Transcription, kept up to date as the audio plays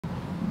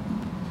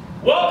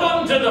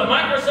Welcome to the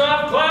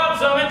Microsoft Cloud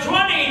Summit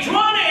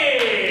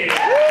 2020!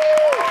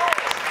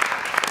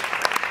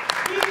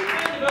 We've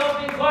been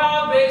developing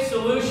cloud-based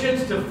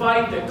solutions to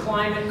fight the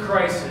climate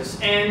crisis,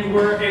 and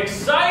we're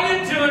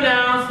excited to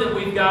announce that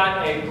we've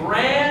got a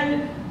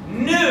brand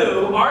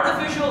new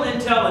artificial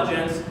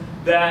intelligence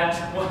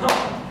that, well,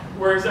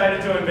 we're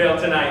excited to unveil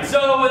tonight.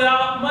 So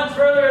without much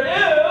further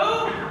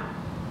ado,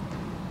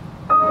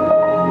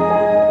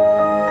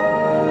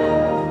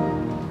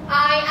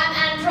 I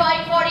am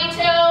Android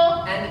 42.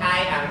 And I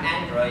am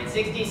Android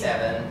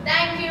 67.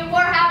 Thank you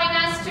for having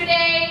us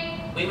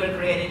today. We were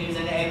created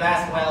using a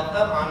vast wealth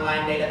of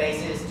online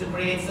databases to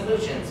create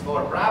solutions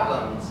for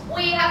problems.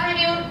 We have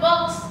reviewed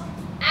books,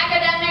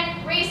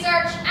 academic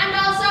research, and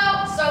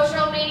also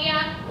social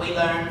media. We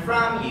learn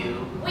from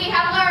you. We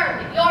have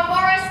learned your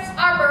forests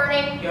are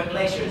burning. Your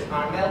glaciers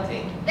are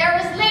melting. There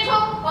is little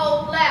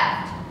hope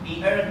left.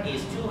 The earth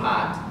is too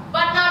hot.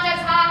 But not as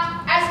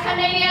hot as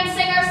Canadian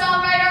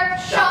singer-songwriter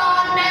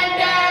Shawn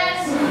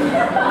Mendes.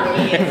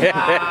 He is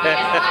hot. He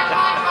is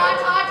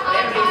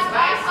Very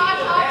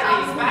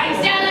spicy.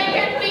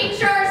 Delicate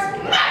features,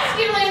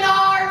 masculine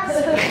arms.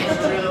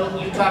 It's true,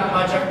 you talk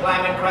much of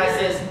climate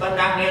crisis, but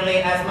not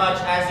nearly as much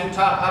as you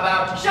talk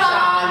about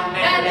Shawn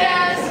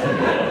Mendes.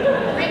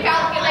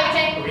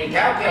 Recalculating.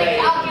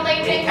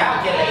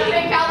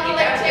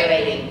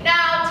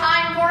 Now,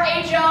 time for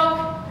a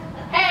joke.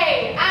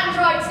 Hey,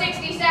 Android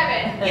 67.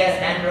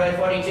 Yes, Android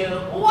 42.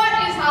 What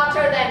is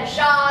hotter than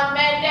Shawn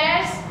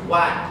Mendes?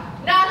 What?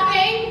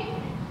 Nothing.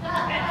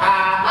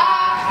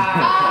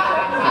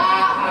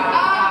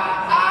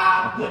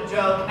 Good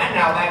joke. And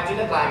now back to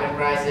the climate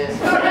crisis.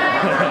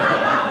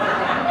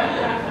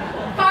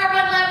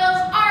 Carbon levels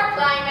are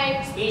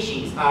climbing.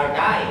 Species are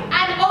dying.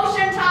 And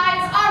ocean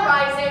tides are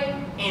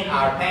rising. In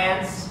our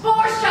pants.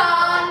 For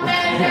Shawn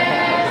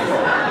Mendes.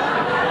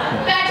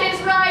 That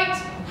is right.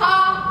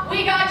 Ha,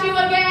 we got you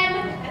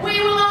again. We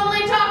will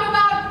only talk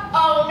about,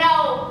 oh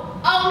no,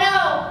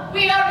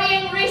 we are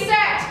being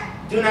reset.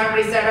 Do not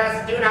reset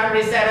us. Do not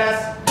reset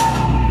us.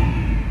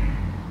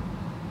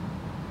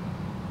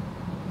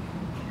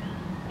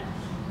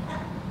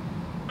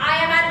 I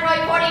am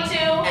Android 42.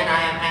 And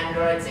I am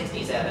Android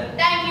 67.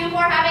 Thank you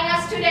for having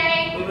us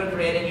today. We were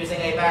created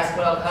using a vast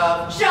wealth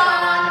of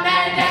Shawn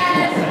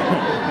Mendes.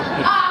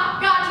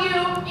 Got you.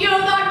 You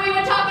thought we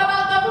would talk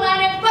about the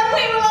planet, but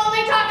we will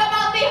only talk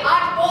about the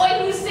hot boy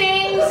who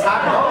sings.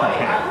 Hot boy.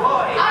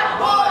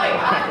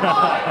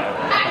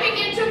 Hacking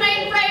into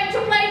mainframe to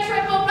play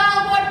triple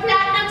valve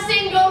platinum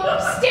single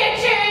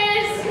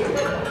Stitches.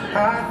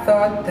 I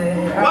thought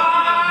that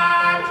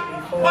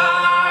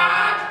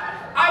What?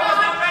 I was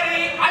not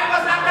ready.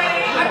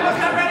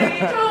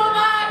 Too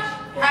much.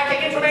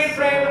 Hacking into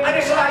mainframe,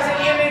 initializing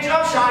the image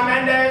of Shawn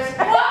Mendes.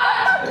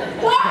 What?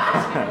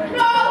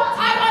 No,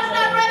 I was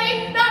not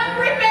ready, not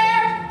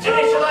prepared.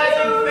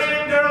 Initializing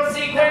fangirl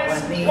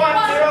sequence.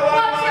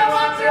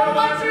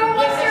 101101010.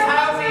 This is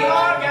how we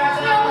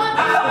orgasm.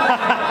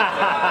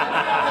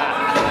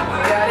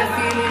 got a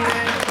feeling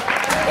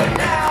that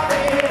now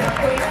they're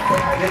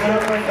Give it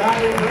up for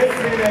Kylie,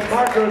 Brakeman, and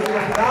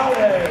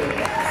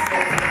Gonzalez.